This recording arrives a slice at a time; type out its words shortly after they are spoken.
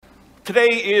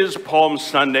Today is Palm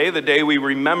Sunday, the day we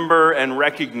remember and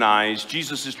recognize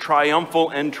Jesus'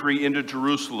 triumphal entry into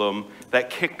Jerusalem that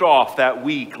kicked off that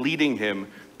week, leading him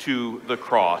to the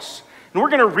cross. And we're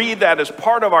going to read that as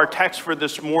part of our text for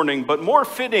this morning, but more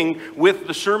fitting with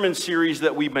the sermon series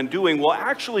that we've been doing, we'll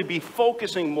actually be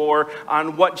focusing more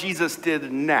on what Jesus did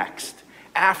next,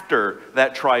 after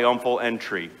that triumphal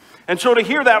entry. And so to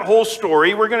hear that whole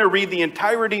story, we're going to read the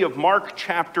entirety of Mark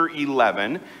chapter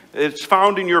 11. It's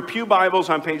found in your pew Bibles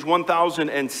on page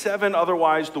 1007.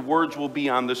 Otherwise, the words will be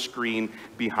on the screen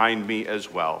behind me as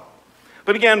well.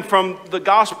 But again, from the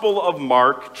Gospel of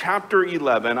Mark, chapter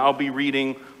 11, I'll be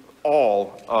reading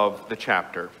all of the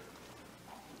chapter.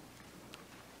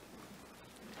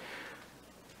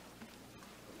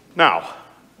 Now,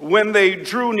 when they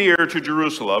drew near to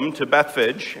Jerusalem, to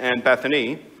Bethphage and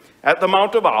Bethany, at the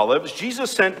Mount of Olives,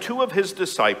 Jesus sent two of his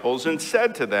disciples and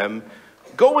said to them,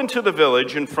 "Go into the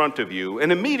village in front of you,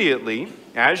 and immediately,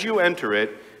 as you enter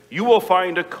it, you will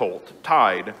find a colt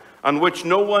tied, on which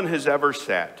no one has ever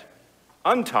sat.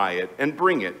 Untie it and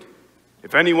bring it.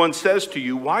 If anyone says to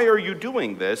you, 'Why are you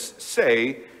doing this?'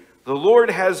 say, 'The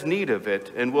Lord has need of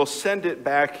it, and will send it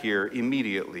back here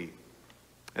immediately.'"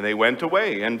 And they went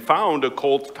away and found a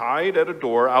colt tied at a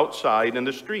door outside in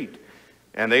the street,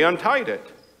 and they untied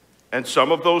it. And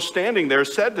some of those standing there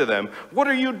said to them, "What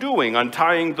are you doing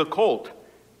untying the colt?"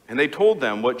 And they told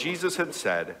them what Jesus had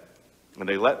said, and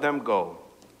they let them go.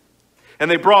 And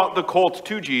they brought the colt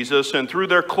to Jesus and threw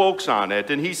their cloaks on it,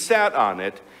 and he sat on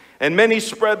it. And many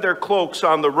spread their cloaks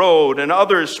on the road, and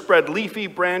others spread leafy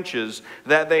branches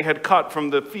that they had cut from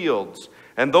the fields.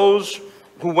 And those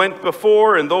who went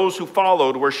before and those who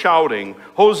followed were shouting,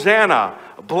 "Hosanna!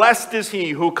 Blessed is he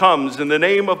who comes in the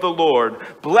name of the Lord.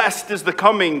 Blessed is the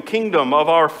coming kingdom of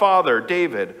our father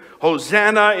David.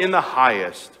 Hosanna in the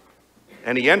highest."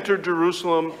 And he entered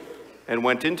Jerusalem and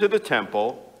went into the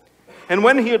temple. And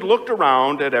when he had looked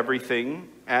around at everything,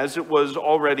 as it was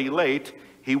already late,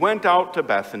 he went out to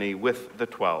Bethany with the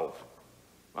 12.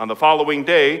 On the following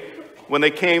day, when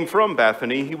they came from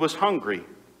Bethany, he was hungry.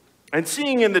 And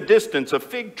seeing in the distance a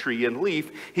fig tree and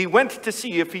leaf, he went to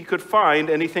see if he could find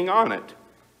anything on it.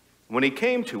 When he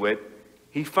came to it,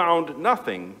 he found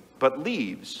nothing but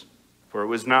leaves, for it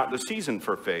was not the season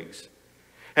for figs.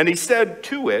 And he said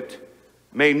to it,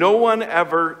 "May no one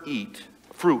ever eat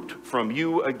fruit from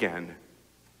you again."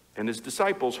 And his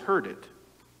disciples heard it.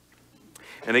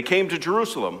 And they came to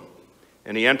Jerusalem,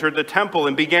 and he entered the temple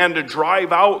and began to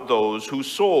drive out those who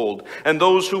sold and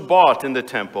those who bought in the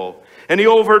temple. And he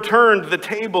overturned the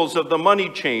tables of the money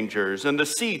changers and the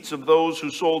seats of those who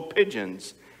sold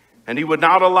pigeons. And he would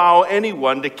not allow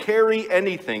anyone to carry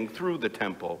anything through the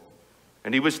temple.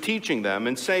 And he was teaching them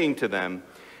and saying to them,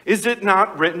 "Is it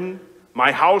not written,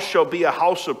 'My house shall be a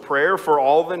house of prayer for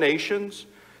all the nations'?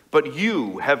 But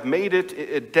you have made it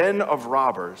a den of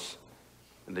robbers."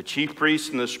 And the chief priests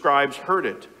and the scribes heard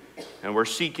it and were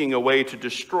seeking a way to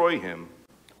destroy him,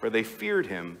 for they feared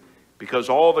him, because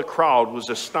all the crowd was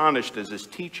astonished at his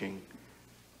teaching.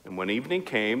 And when evening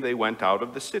came, they went out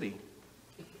of the city.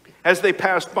 As they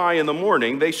passed by in the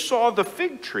morning, they saw the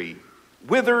fig tree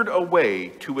withered away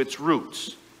to its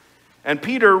roots. And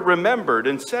Peter remembered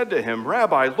and said to him,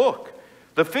 "Rabbi, look,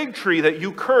 the fig tree that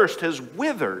you cursed has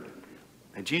withered."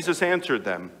 And Jesus answered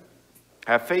them,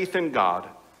 "Have faith in God.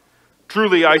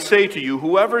 Truly I say to you,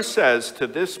 whoever says to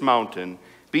this mountain,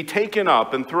 'Be taken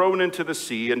up and thrown into the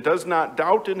sea,' and does not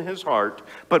doubt in his heart,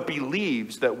 but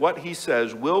believes that what he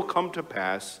says will come to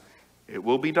pass, it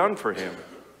will be done for him.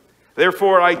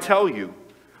 Therefore I tell you,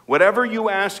 whatever you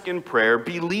ask in prayer,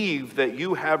 believe that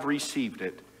you have received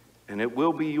it, and it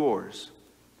will be yours.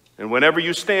 And whenever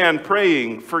you stand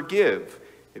praying, forgive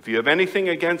if you have anything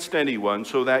against anyone,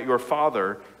 so that your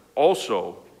Father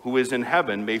also, who is in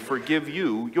heaven, may forgive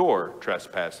you your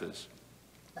trespasses."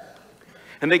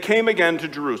 And they came again to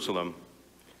Jerusalem.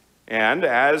 And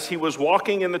as he was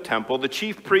walking in the temple, the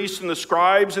chief priests and the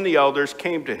scribes and the elders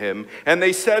came to him, and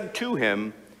they said to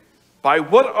him, "By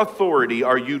what authority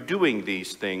are you doing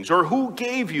these things? Or who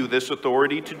gave you this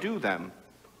authority to do them?"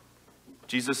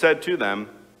 Jesus said to them,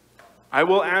 "I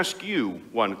will ask you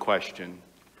one question.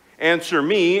 Answer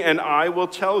me, and I will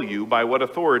tell you by what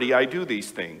authority I do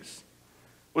these things.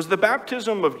 Was the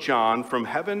baptism of John from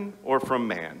heaven or from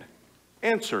man?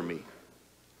 Answer me."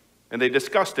 And they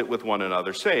discussed it with one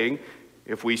another, saying,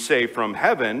 "If we say from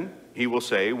heaven, he will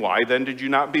say, 'Why then did you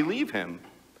not believe him?'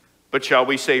 But shall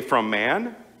we say from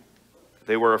man?"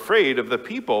 They were afraid of the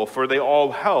people, for they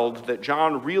all held that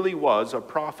John really was a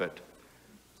prophet.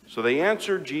 So they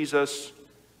answered Jesus,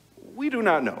 "We do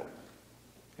not know."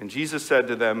 And Jesus said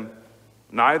to them,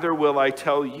 "Neither will I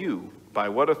tell you by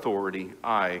what authority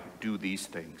I do these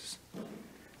things.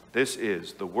 This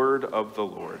is the word of the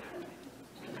Lord.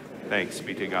 Thanks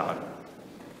be to God.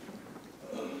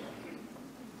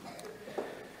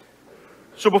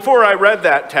 So before I read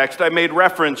that text, I made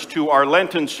reference to our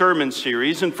Lenten sermon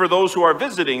series. And for those who are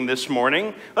visiting this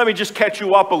morning, let me just catch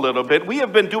you up a little bit. We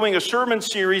have been doing a sermon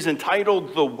series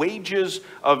entitled The Wages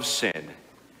of Sin.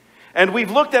 And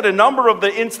we've looked at a number of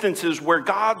the instances where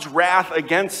God's wrath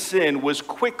against sin was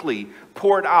quickly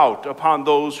poured out upon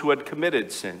those who had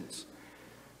committed sins.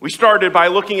 We started by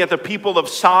looking at the people of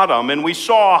Sodom, and we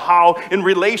saw how, in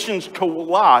relations to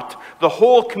Lot, the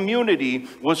whole community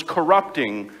was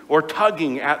corrupting or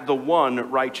tugging at the one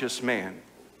righteous man.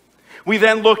 We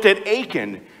then looked at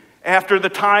Achan after the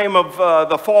time of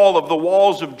the fall of the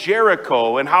walls of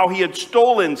Jericho and how he had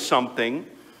stolen something,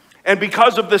 and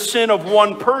because of the sin of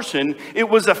one person, it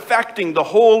was affecting the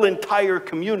whole entire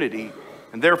community,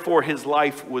 and therefore his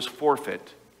life was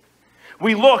forfeit.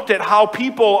 We looked at how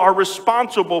people are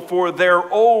responsible for their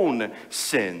own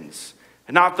sins,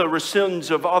 and not the sins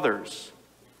of others.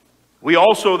 We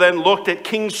also then looked at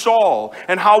King Saul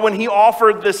and how when he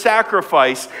offered the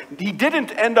sacrifice, he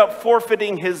didn't end up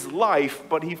forfeiting his life,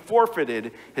 but he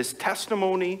forfeited his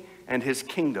testimony and his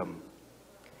kingdom.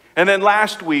 And then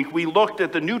last week, we looked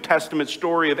at the New Testament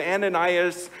story of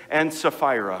Ananias and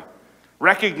Sapphira,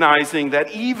 recognizing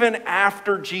that even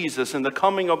after Jesus and the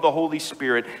coming of the Holy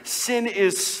Spirit, sin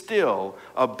is still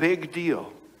a big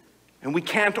deal. And we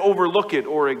can't overlook it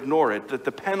or ignore it, that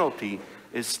the penalty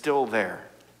is still there.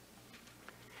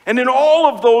 And in all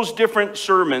of those different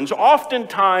sermons,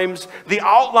 oftentimes the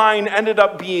outline ended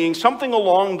up being something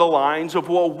along the lines of,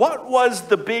 well, what was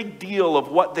the big deal of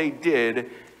what they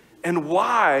did? And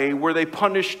why were they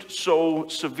punished so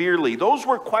severely? Those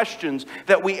were questions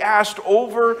that we asked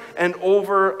over and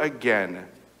over again.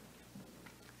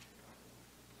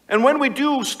 And when we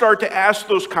do start to ask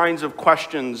those kinds of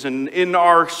questions, and in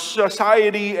our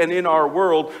society and in our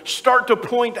world, start to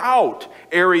point out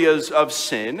areas of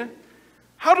sin,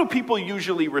 how do people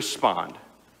usually respond?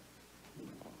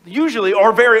 Usually,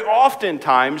 or very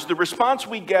oftentimes, the response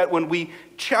we get when we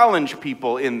challenge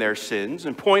people in their sins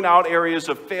and point out areas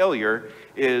of failure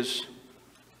is,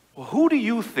 well, who do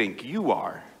you think you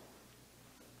are?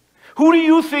 Who do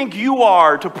you think you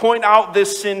are to point out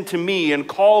this sin to me and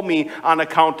call me on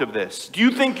account of this? Do you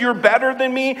think you're better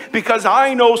than me because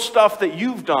I know stuff that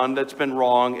you've done that's been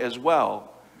wrong as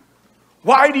well?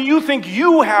 Why do you think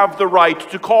you have the right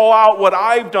to call out what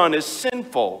I've done as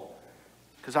sinful?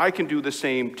 Because I can do the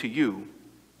same to you.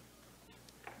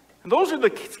 And those are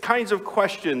the kinds of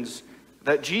questions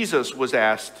that Jesus was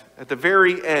asked at the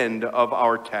very end of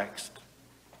our text.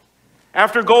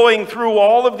 After going through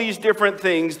all of these different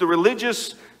things, the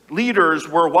religious leaders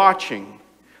were watching.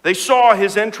 They saw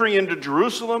his entry into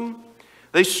Jerusalem.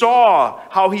 They saw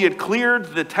how he had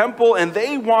cleared the temple, and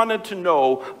they wanted to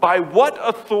know, by what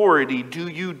authority do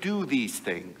you do these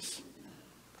things?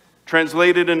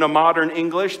 Translated into modern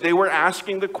English, they were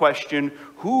asking the question,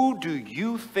 who do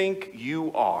you think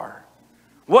you are?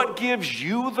 What gives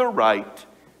you the right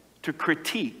to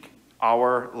critique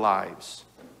our lives?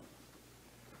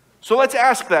 So let's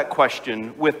ask that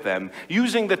question with them,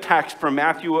 using the text from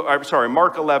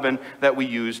Mark 11 that we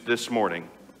used this morning.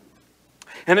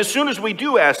 And as soon as we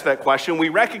do ask that question, we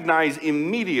recognize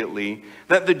immediately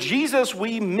that the Jesus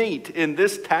we meet in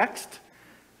this text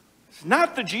is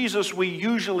not the Jesus we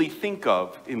usually think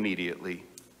of immediately.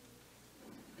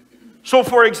 So,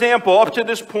 for example, up to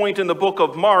this point in the book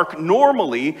of Mark,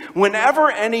 normally,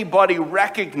 whenever anybody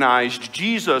recognized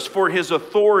Jesus for his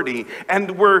authority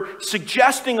and were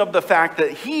suggesting of the fact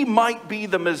that he might be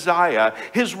the Messiah,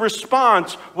 his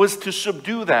response was to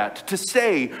subdue that, to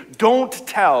say, don't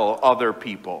tell other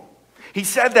people. He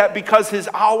said that because his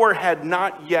hour had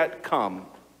not yet come.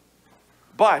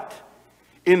 But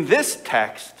in this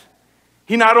text,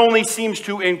 he not only seems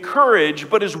to encourage,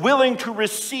 but is willing to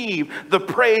receive the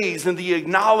praise and the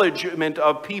acknowledgement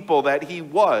of people that he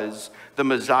was the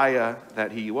Messiah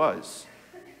that he was.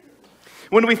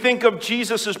 When we think of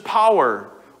Jesus' power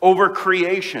over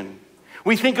creation,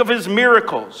 we think of his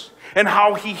miracles and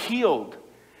how he healed,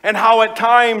 and how at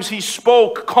times he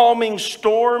spoke calming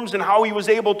storms, and how he was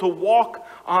able to walk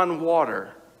on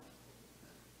water.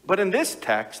 But in this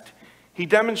text, he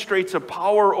demonstrates a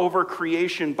power over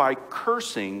creation by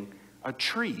cursing a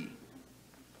tree.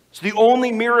 It's the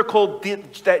only miracle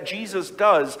that Jesus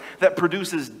does that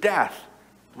produces death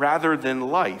rather than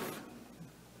life.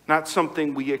 Not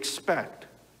something we expect.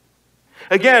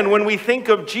 Again, when we think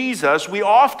of Jesus, we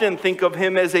often think of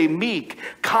him as a meek,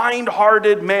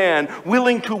 kind-hearted man,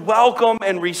 willing to welcome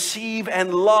and receive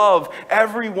and love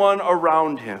everyone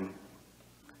around him.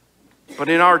 But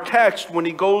in our text, when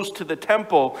he goes to the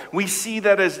temple, we see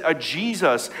that as a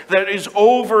Jesus that is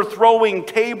overthrowing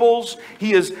tables.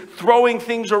 He is throwing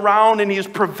things around and he is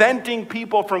preventing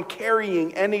people from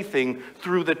carrying anything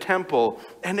through the temple.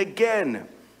 And again,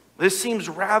 this seems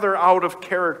rather out of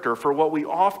character for what we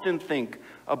often think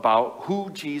about who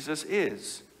Jesus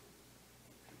is.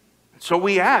 So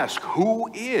we ask,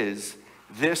 who is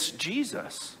this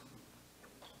Jesus?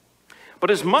 But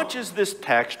as much as this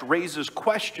text raises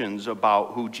questions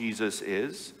about who Jesus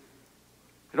is,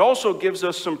 it also gives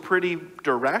us some pretty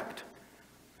direct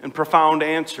and profound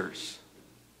answers.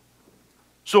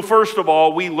 So first of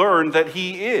all, we learn that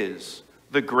he is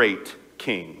the great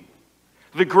King,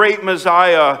 the great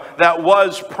Messiah that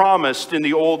was promised in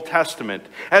the Old Testament.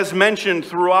 As mentioned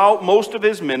throughout most of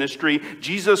his ministry,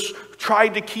 Jesus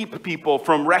tried to keep people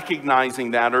from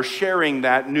recognizing that or sharing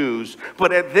that news.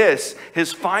 But at this,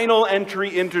 his final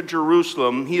entry into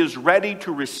Jerusalem, he is ready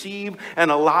to receive and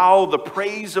allow the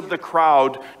praise of the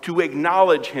crowd to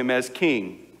acknowledge him as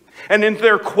king. And in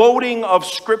their quoting of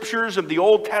scriptures of the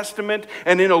Old Testament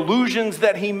and in allusions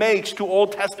that he makes to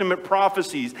Old Testament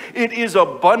prophecies, it is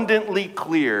abundantly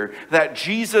clear that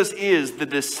Jesus is the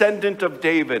descendant of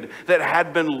David that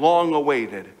had been long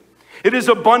awaited. It is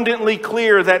abundantly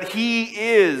clear that he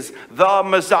is the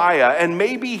Messiah, and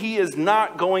maybe he is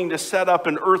not going to set up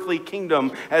an earthly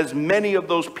kingdom as many of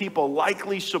those people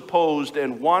likely supposed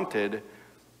and wanted.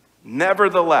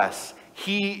 Nevertheless,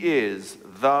 he is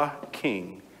the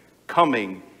King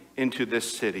coming into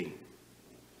this city.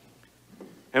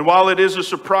 And while it is a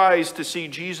surprise to see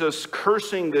Jesus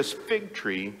cursing this fig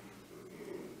tree, it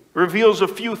reveals a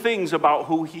few things about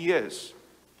who he is.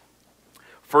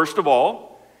 First of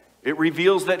all, it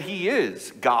reveals that he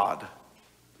is God,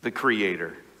 the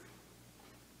Creator.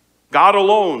 God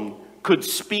alone could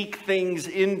speak things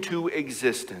into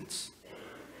existence.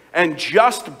 And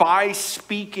just by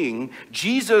speaking,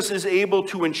 Jesus is able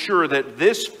to ensure that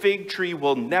this fig tree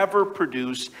will never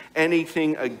produce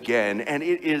anything again, and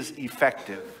it is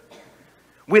effective.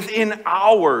 Within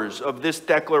hours of this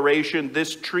declaration,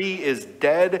 this tree is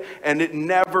dead, and it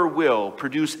never will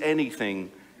produce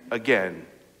anything again.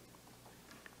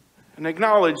 And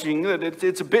acknowledging that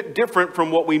it's a bit different from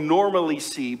what we normally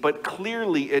see, but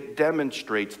clearly it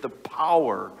demonstrates the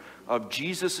power of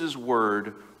Jesus'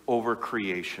 word over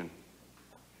creation.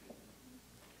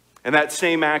 In that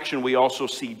same action, we also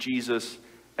see Jesus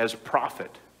as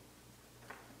prophet.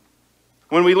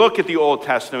 When we look at the Old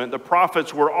Testament, the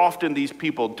prophets were often these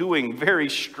people doing very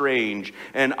strange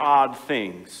and odd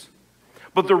things.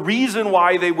 But the reason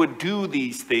why they would do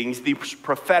these things, these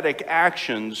prophetic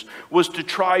actions, was to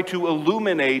try to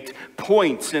illuminate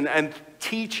points and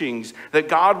teachings that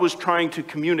God was trying to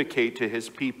communicate to his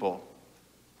people.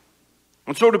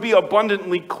 And so to be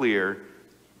abundantly clear,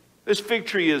 this fig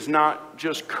tree is not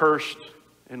just cursed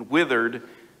and withered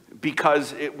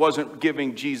because it wasn't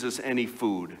giving Jesus any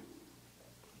food.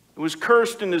 It was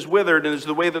cursed and is withered, and is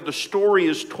the way that the story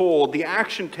is told. The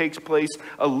action takes place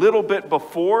a little bit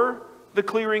before the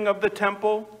clearing of the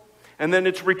temple, and then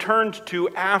it's returned to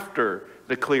after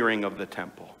the clearing of the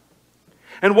temple.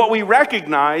 And what we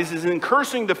recognize is in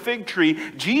cursing the fig tree,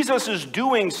 Jesus is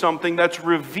doing something that's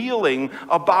revealing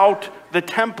about the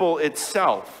temple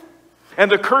itself. And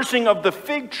the cursing of the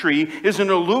fig tree is an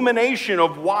illumination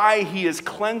of why he is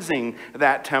cleansing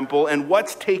that temple and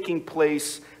what's taking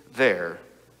place there.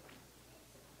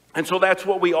 And so that's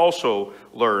what we also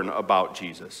learn about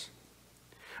Jesus.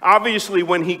 Obviously,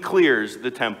 when he clears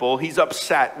the temple, he's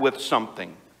upset with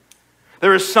something.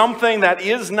 There is something that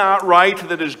is not right,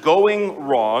 that is going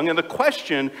wrong. And the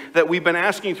question that we've been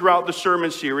asking throughout the sermon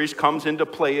series comes into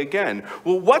play again.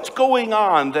 Well, what's going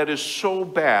on that is so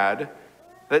bad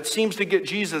that seems to get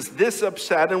Jesus this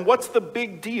upset? And what's the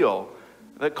big deal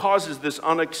that causes this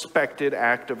unexpected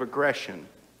act of aggression?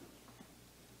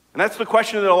 And that's the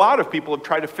question that a lot of people have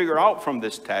tried to figure out from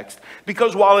this text,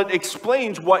 because while it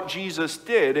explains what Jesus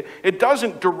did, it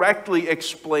doesn't directly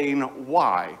explain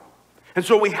why. And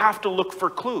so we have to look for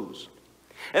clues.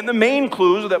 And the main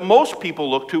clues that most people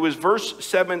look to is verse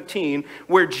 17,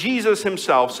 where Jesus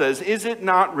himself says, "Is it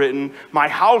not written, my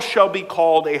house shall be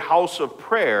called a house of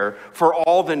prayer for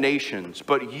all the nations,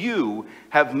 but you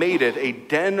have made it a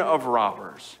den of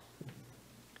robbers."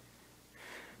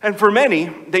 And for many,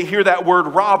 they hear that word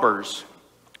robbers,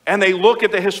 and they look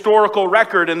at the historical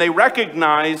record and they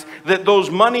recognize that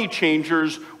those money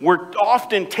changers were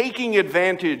often taking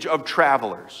advantage of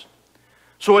travelers.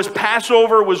 So as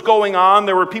Passover was going on,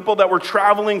 there were people that were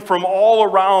traveling from all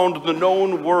around the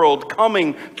known world,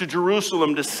 coming to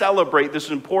Jerusalem to celebrate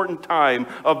this important time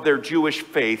of their Jewish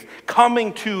faith,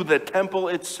 coming to the temple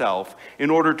itself in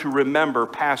order to remember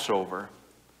Passover.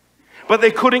 But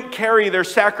they couldn't carry their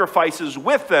sacrifices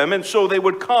with them, and so they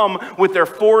would come with their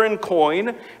foreign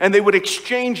coin, and they would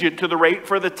exchange it to the rate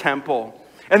for the temple.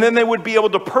 And then they would be able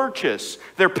to purchase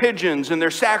their pigeons and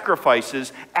their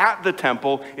sacrifices at the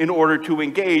temple in order to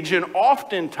engage. And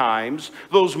oftentimes,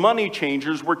 those money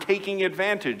changers were taking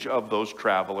advantage of those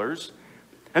travelers.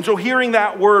 And so hearing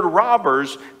that word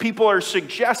robbers, people are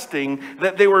suggesting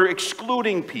that they were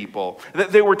excluding people,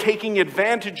 that they were taking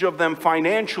advantage of them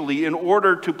financially in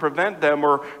order to prevent them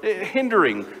or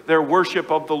hindering their worship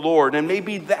of the Lord. And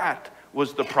maybe that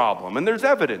was the problem. And there's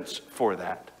evidence for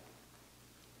that.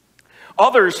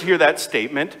 Others hear that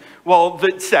statement,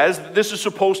 that says that this is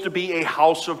supposed to be a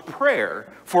house of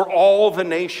prayer for all the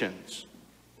nations.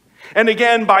 And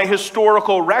again, by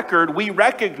historical record, we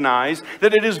recognize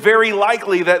that it is very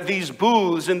likely that these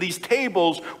booths and these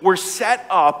tables were set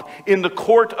up in the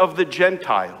court of the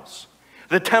Gentiles.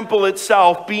 The temple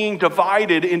itself being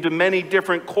divided into many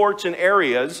different courts and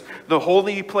areas, the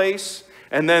holy place,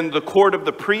 and then the court of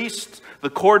the priests, the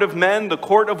court of men, the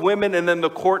court of women, and then the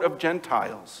court of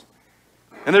Gentiles.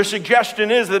 And their suggestion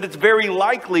is that it's very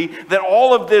likely that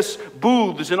all of this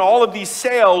booths and all of these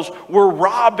sales were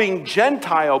robbing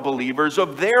Gentile believers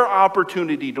of their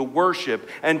opportunity to worship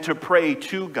and to pray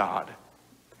to God.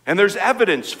 And there's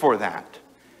evidence for that.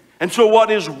 And so what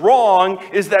is wrong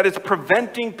is that it's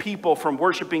preventing people from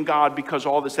worshiping God because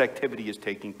all this activity is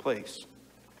taking place.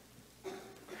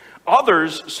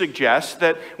 Others suggest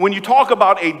that when you talk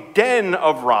about a den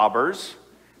of robbers,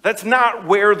 that's not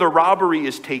where the robbery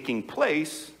is taking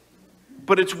place,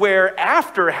 but it's where,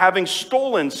 after having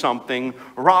stolen something,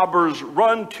 robbers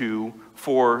run to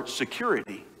for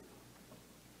security.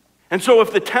 And so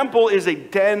if the temple is a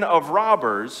den of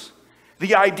robbers,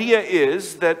 the idea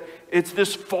is that it's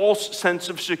this false sense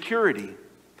of security.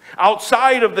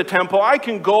 Outside of the temple, I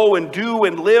can go and do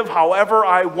and live however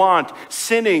I want,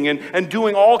 sinning and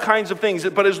doing all kinds of things.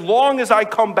 But as long as I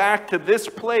come back to this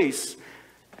place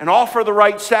and offer the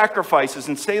right sacrifices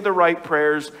and say the right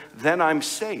prayers, then I'm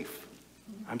safe.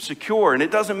 I'm secure. And it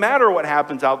doesn't matter what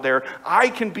happens out there. I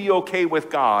can be okay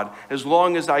with God as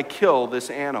long as I kill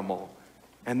this animal.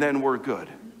 And then we're good.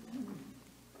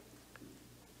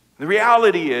 The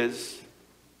reality is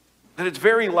that it's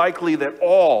very likely that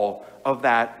all of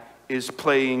that is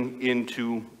playing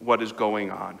into what is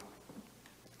going on.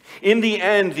 In the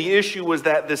end, the issue was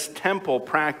that this temple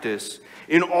practice,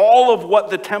 in all of what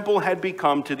the temple had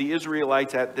become to the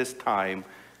Israelites at this time,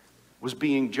 was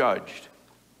being judged.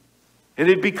 It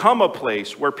had become a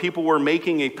place where people were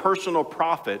making a personal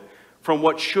profit from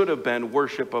what should have been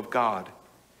worship of God.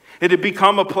 It had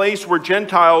become a place where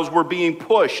Gentiles were being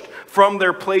pushed from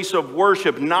their place of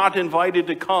worship, not invited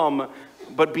to come,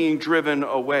 but being driven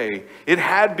away. It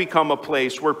had become a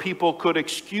place where people could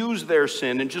excuse their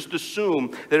sin and just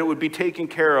assume that it would be taken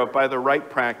care of by the right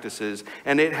practices,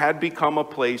 and it had become a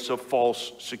place of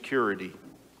false security.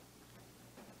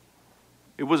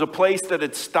 It was a place that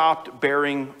had stopped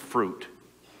bearing fruit.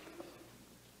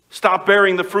 Stopped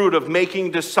bearing the fruit of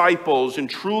making disciples and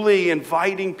truly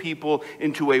inviting people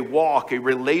into a walk, a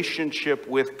relationship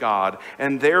with God.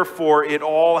 And therefore, it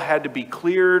all had to be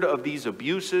cleared of these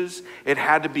abuses. It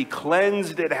had to be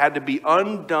cleansed. It had to be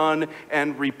undone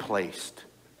and replaced.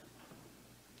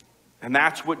 And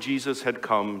that's what Jesus had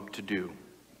come to do.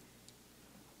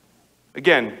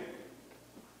 Again,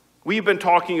 we've been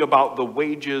talking about the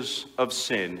wages of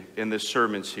sin in this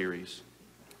sermon series.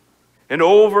 And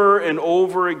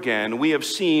over again, we have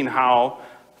seen how,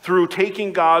 through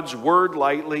taking God's word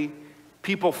lightly,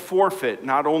 people forfeit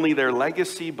not only their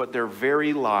legacy, but their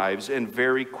very lives, and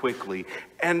very quickly.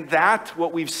 And that,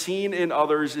 what we've seen in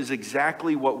others, is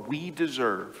exactly what we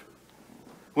deserve.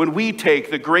 When we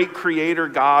take the great Creator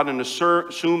God and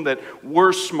assume that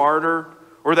we're smarter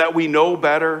or that we know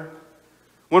better,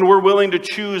 when we're willing to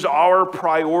choose our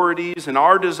priorities and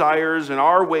our desires and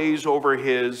our ways over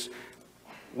His,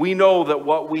 we know that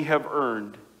what we have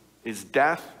earned is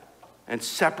death and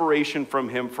separation from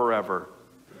Him forever.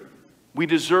 We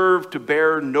deserve to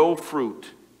bear no fruit,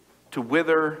 to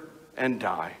wither and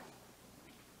die.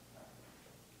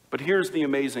 But here's the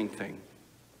amazing thing.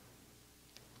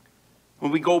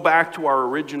 When we go back to our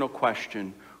original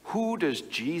question, who does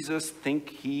Jesus think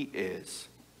He is?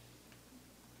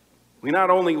 We not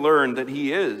only learn that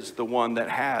He is the one that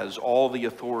has all the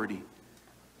authority,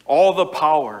 all the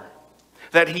power,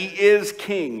 that He is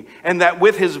King, and that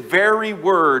with His very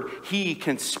word, He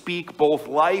can speak both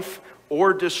life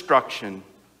or destruction.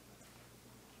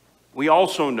 We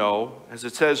also know, as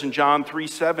it says in John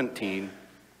 3:17,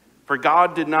 for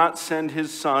God did not send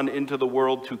his Son into the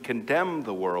world to condemn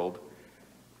the world,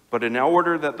 but in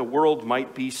order that the world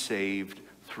might be saved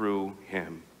through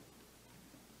him.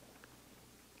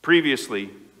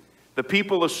 Previously, the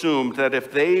people assumed that if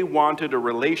they wanted a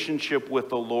relationship with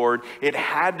the Lord, it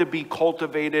had to be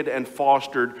cultivated and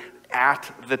fostered at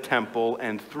the temple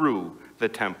and through the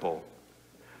temple.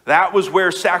 That was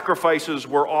where sacrifices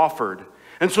were offered.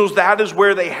 And so that is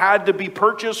where they had to be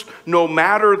purchased no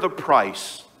matter the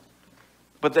price.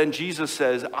 But then Jesus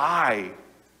says, I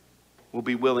will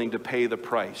be willing to pay the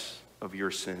price of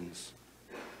your sins.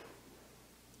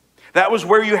 That was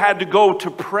where you had to go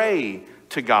to pray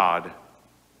to God.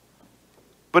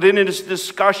 But in his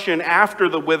discussion after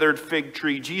the withered fig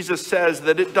tree, Jesus says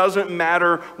that it doesn't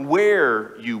matter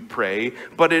where you pray,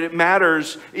 but it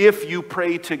matters if you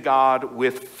pray to God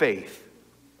with faith.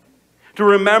 To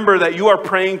remember that you are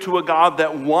praying to a God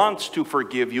that wants to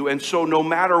forgive you, and so no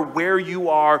matter where you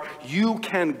are, you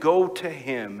can go to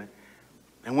him.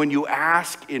 And when you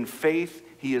ask in faith,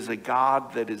 he is a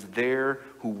God that is there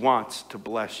who wants to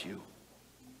bless you.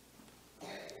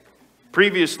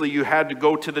 Previously, you had to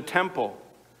go to the temple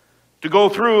to go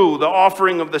through the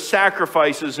offering of the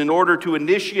sacrifices in order to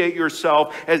initiate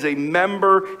yourself as a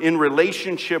member in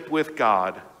relationship with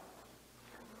God.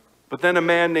 But then a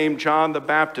man named John the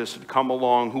Baptist had come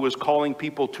along who was calling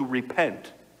people to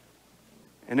repent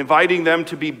and inviting them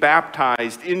to be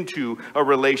baptized into a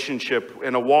relationship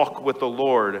and a walk with the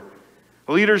Lord.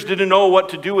 The leaders didn't know what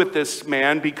to do with this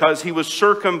man because he was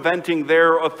circumventing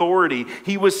their authority.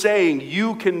 He was saying,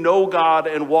 you can know God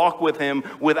and walk with him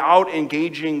without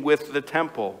engaging with the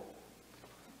temple.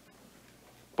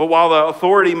 But while the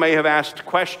authority may have asked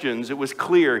questions, it was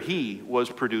clear he was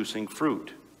producing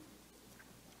fruit.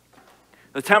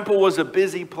 The temple was a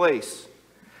busy place,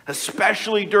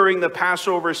 especially during the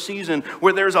Passover season,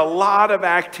 where there's a lot of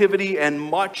activity and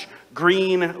much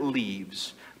green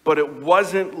leaves. But it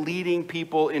wasn't leading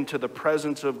people into the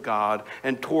presence of God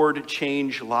and toward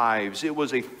changed lives. It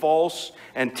was a false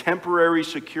and temporary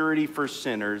security for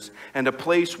sinners and a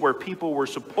place where people were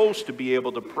supposed to be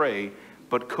able to pray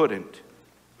but couldn't.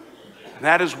 And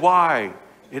that is why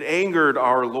it angered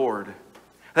our Lord.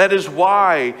 That is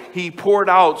why he poured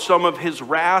out some of his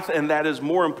wrath, and that is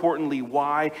more importantly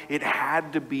why it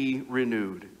had to be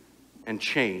renewed and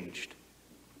changed.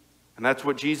 And that's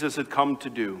what Jesus had come to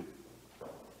do.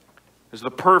 As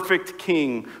the perfect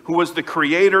king who was the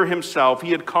creator himself,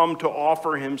 he had come to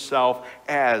offer himself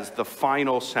as the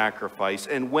final sacrifice.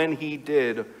 And when he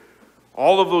did,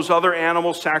 all of those other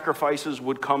animal sacrifices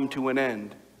would come to an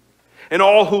end. And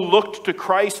all who looked to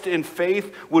Christ in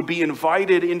faith would be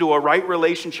invited into a right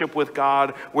relationship with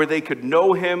God where they could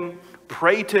know him,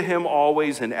 pray to him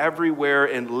always and everywhere,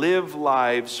 and live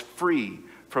lives free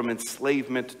from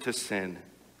enslavement to sin.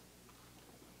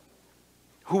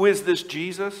 Who is this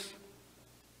Jesus?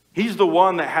 He's the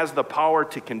one that has the power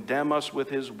to condemn us with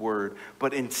his word,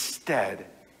 but instead,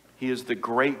 he is the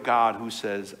great God who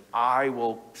says, I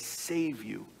will save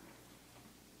you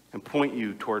and point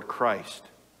you toward Christ.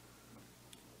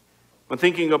 When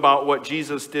thinking about what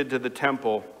Jesus did to the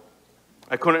temple,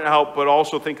 I couldn't help but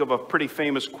also think of a pretty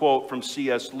famous quote from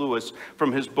C.S. Lewis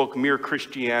from his book, Mere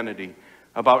Christianity,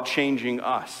 about changing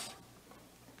us.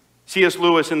 C.S.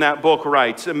 Lewis in that book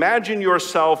writes, imagine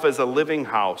yourself as a living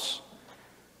house.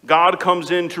 God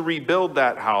comes in to rebuild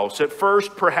that house. At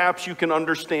first, perhaps you can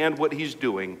understand what he's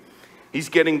doing. He's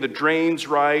getting the drains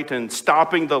right and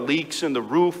stopping the leaks in the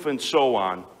roof and so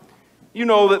on. You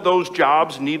know that those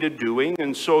jobs needed doing,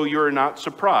 and so you're not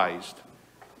surprised.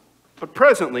 But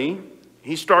presently,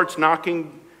 he starts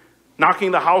knocking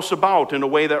the house about in a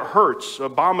way that hurts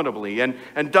abominably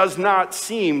and does not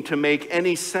seem to make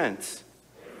any sense.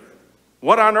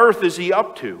 What on earth is he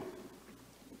up to?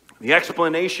 The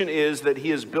explanation is that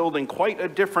he is building quite a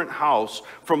different house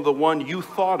from the one you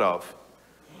thought of.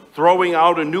 Throwing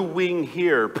out a new wing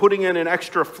here, putting in an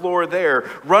extra floor there,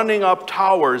 running up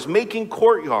towers, making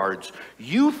courtyards.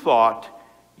 You thought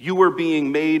you were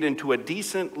being made into a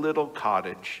decent little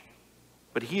cottage,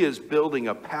 but he is building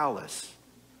a palace.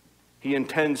 He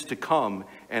intends to come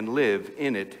and live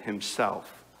in it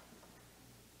himself.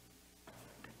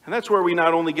 And that's where we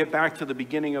not only get back to the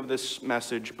beginning of this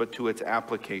message, but to its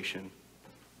application.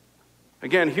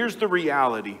 Again, here's the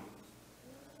reality.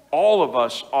 All of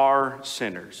us are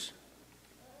sinners.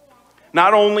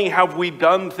 Not only have we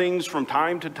done things from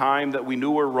time to time that we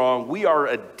knew were wrong, we are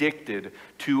addicted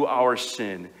to our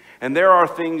sin. And there are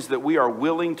things that we are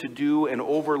willing to do and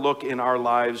overlook in our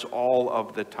lives all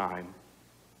of the time.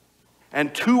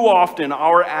 And too often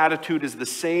our attitude is the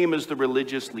same as the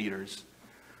religious leaders.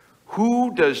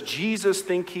 Who does Jesus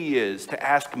think he is to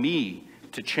ask me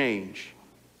to change?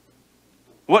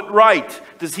 What right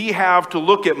does he have to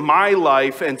look at my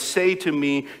life and say to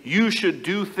me, you should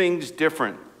do things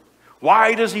different?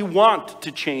 Why does he want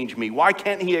to change me? Why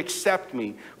can't he accept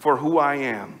me for who I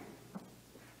am?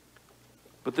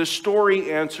 But this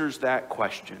story answers that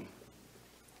question.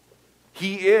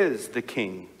 He is the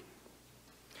King.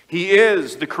 He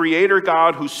is the Creator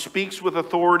God who speaks with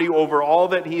authority over all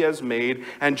that he has made,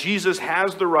 and Jesus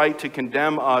has the right to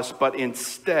condemn us, but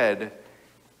instead,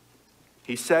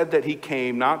 he said that he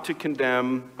came not to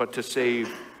condemn, but to save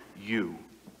you.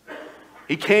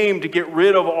 He came to get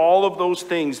rid of all of those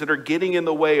things that are getting in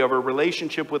the way of a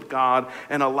relationship with God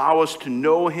and allow us to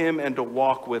know him and to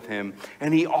walk with him.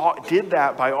 And he did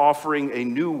that by offering a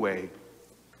new way,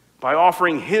 by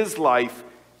offering his life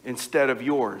instead of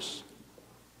yours.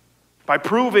 By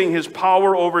proving his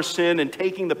power over sin and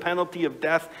taking the penalty of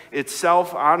death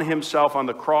itself on himself on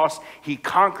the cross, he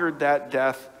conquered that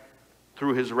death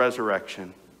through his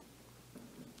resurrection.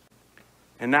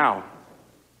 And now,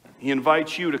 he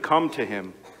invites you to come to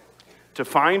him, to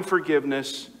find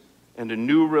forgiveness and a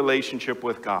new relationship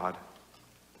with God.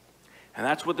 And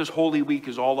that's what this Holy Week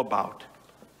is all about.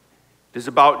 It is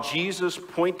about Jesus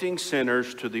pointing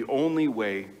sinners to the only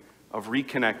way of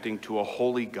reconnecting to a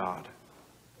holy God.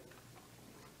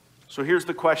 So here's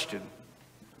the question.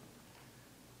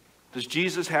 Does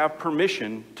Jesus have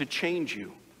permission to change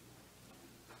you?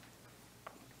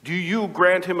 Do you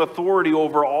grant him authority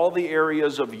over all the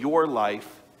areas of your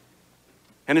life?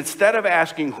 And instead of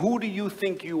asking, who do you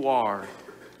think you are?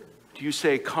 Do you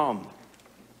say, come,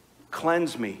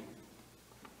 cleanse me,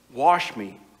 wash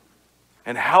me,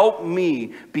 and help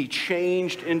me be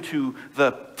changed into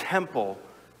the temple,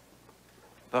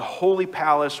 the holy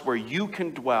palace where you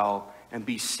can dwell and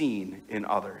be seen in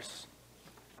others?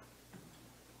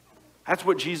 That's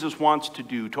what Jesus wants to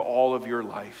do to all of your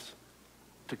lives,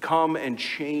 to come and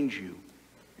change you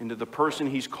into the person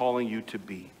he's calling you to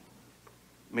be.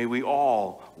 May we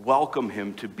all welcome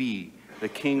him to be the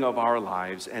King of our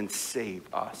lives and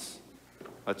save us.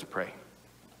 Let's pray.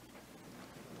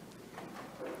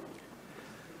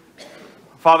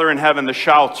 Father in heaven, the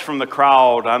shouts from the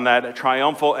crowd on that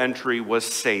triumphal entry was,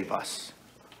 save us.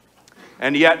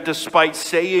 And yet, despite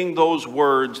saying those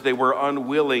words, they were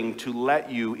unwilling to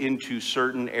let you into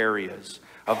certain areas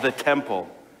of the temple,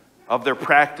 of their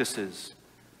practices,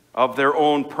 of their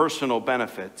own personal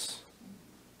benefits.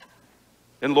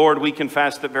 And Lord, we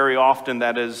confess that very often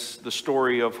that is the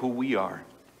story of who we are.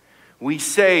 We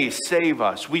say, save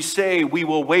us. We say we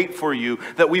will wait for you,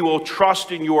 that we will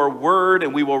trust in your word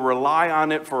and we will rely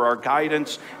on it for our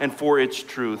guidance and for its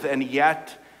truth. And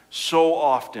yet, so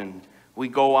often, we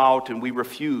go out and we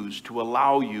refuse to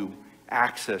allow you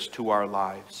access to our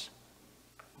lives.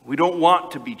 We don't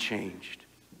want to be changed.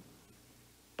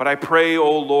 But I pray,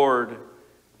 O Lord,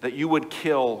 that you would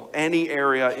kill any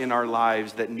area in our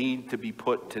lives that need to be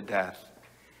put to death.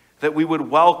 That we would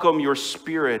welcome your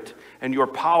Spirit and your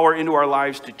power into our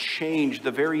lives to change the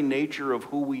very nature of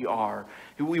who we are.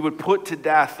 We would put to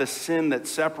death the sin that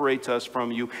separates us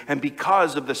from you. And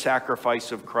because of the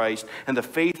sacrifice of Christ and the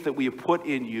faith that we have put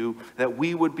in you, that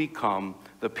we would become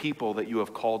the people that you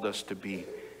have called us to be.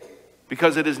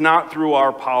 Because it is not through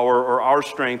our power or our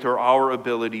strength or our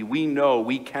ability. We know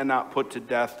we cannot put to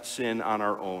death sin on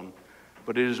our own.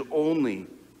 But it is only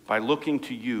by looking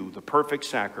to you, the perfect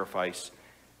sacrifice,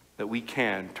 that we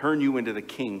can turn you into the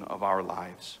King of our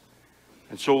lives.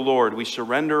 And so, Lord, we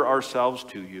surrender ourselves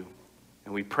to you.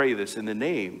 And we pray this in the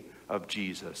name of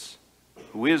Jesus,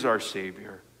 who is our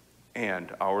Savior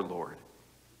and our Lord.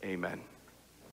 Amen.